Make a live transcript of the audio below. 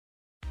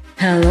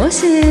Hello, Hi,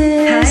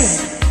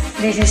 sis.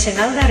 this is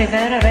Imelda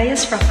Rivera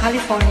Reyes from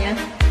California.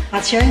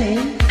 What's your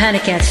name?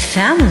 Panicat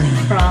family.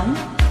 From?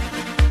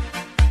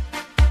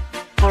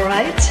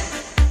 Alright,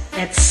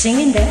 let's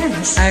sing and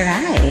dance. All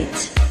right.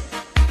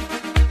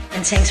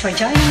 And thanks for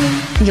joining me.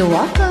 You're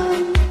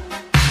welcome.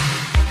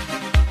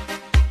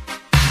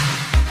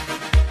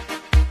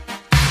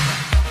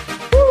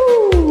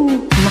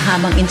 Woo!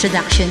 Mahabang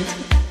introduction.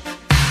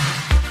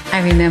 I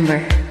remember.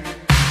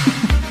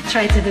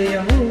 Try to do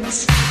your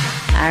moves.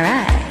 All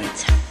right.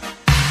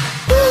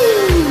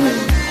 Woo!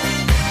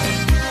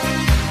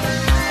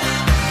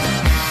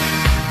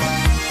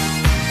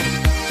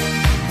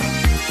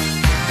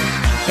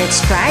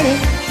 Let's try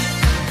it.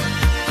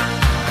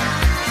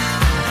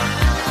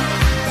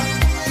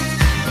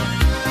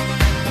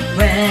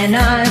 When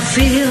I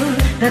feel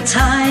the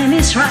time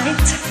is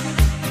right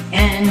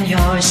and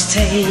you're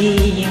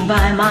staying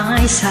by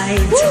my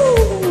side,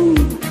 Woo!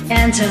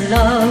 and the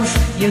love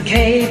you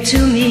gave to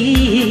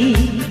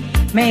me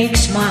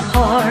makes my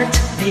heart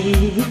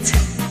beat.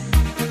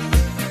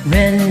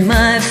 When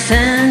my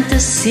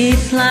fantasy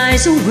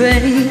flies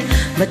away,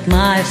 but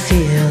my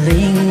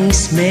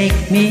feelings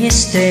make me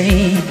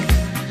stay,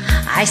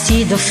 I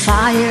see the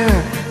fire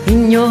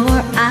in your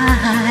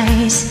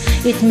eyes,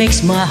 it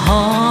makes my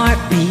heart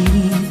beat.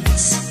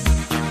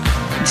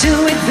 Do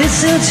it,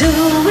 whistle, do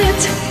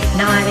it,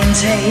 night and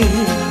day.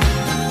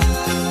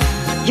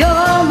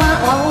 You're my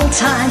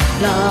all-time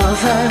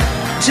lover.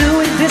 Do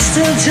it,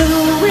 whistle, do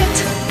it,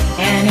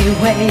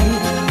 anyway.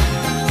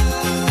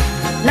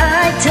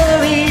 Like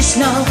there is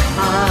no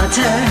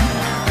other.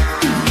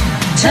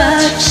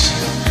 Touch,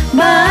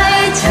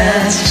 my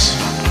touch,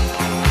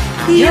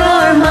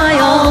 you're my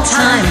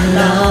all-time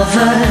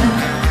lover.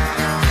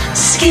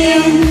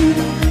 Skin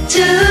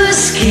to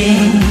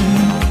skin,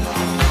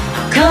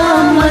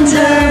 come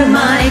under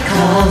my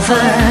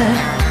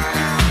cover.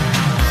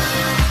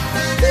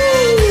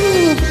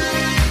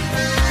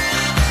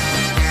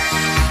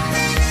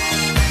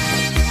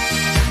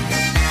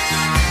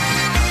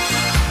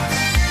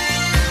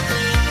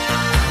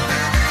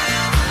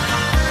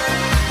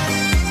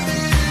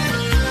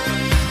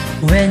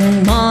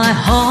 When my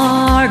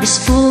heart is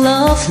full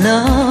of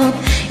love,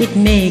 it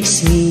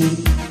makes me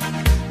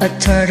a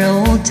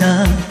turtle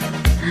dove.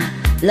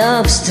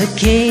 Love's the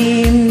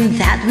game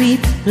that we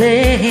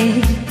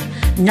play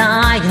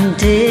night and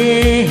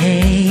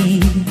day.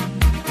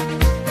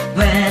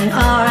 When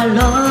our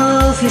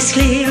love is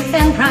clear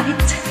and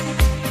bright,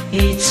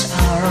 it's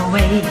our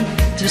way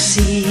to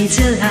see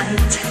the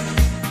light.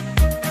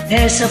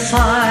 There's a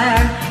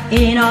fire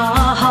in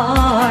our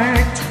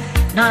heart,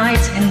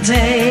 night and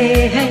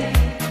day.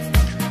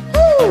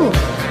 Woo!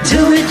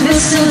 Do it,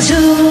 whistle,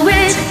 do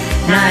it,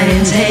 night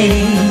and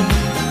day.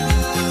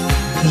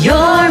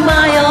 You're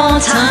my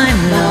all-time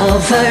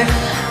lover.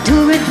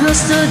 Do it, we'll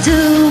still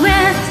do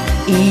it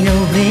in a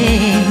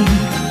way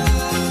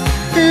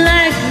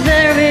like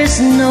there is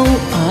no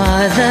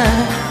other.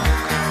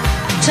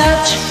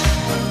 Touch,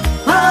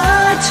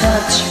 my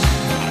touch,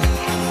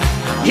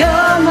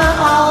 you're my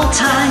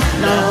all-time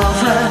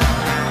lover.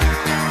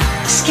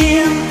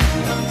 Skin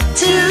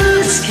to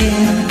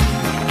skin,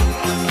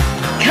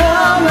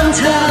 come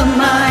under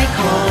my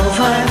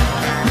cover.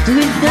 Do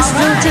it, we'll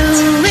still do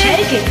it.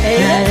 Shake it,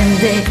 baby. Night and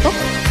day. Oh,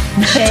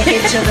 Shake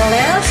it to the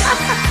left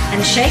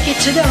and shake it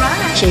to the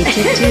right. shake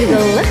it to the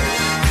left.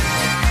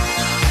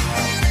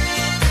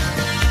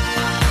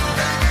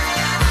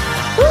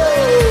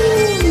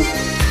 Woo!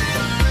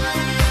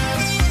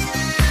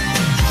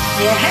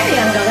 Yeah, hey,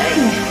 ang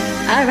galing.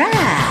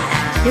 Alright,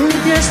 do it,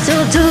 we'll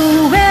still do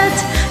it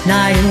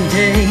night and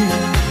day.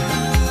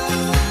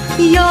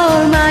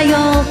 You're my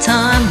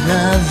all-time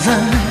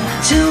lover.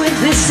 Do it,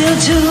 we still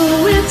do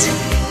it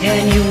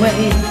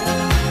anyway.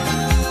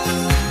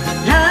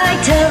 Like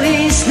there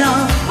is no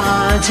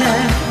other.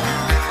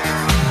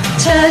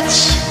 Touch,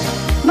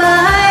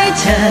 my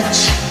touch,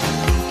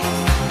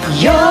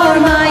 you're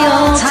my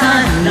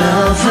all-time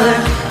lover.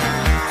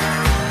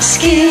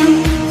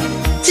 Skin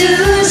to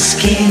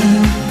skin,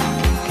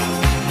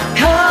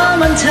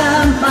 Come under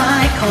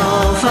my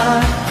cover.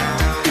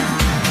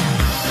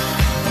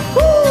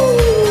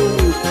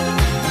 woo!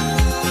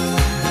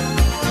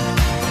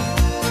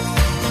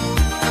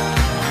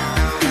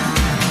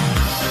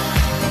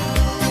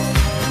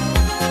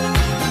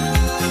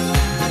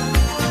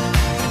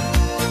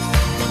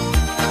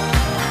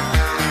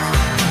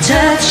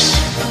 Touch,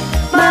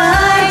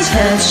 my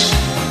touch,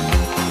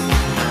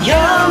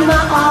 You're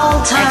my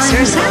all-time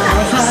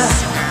exercise. lover.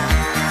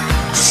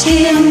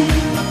 Skin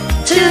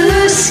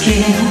to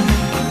skin,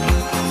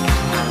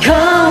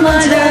 come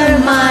under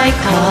my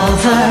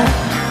cover.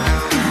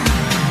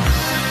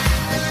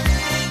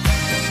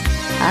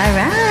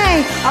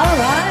 Alright,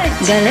 Alright.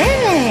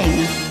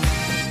 galing!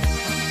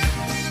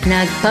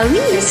 Thanks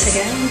Nagpawis!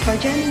 again for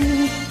joining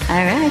me.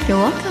 Alright, you're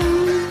welcome.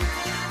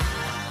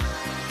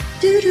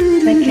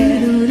 Take care.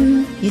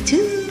 You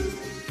too.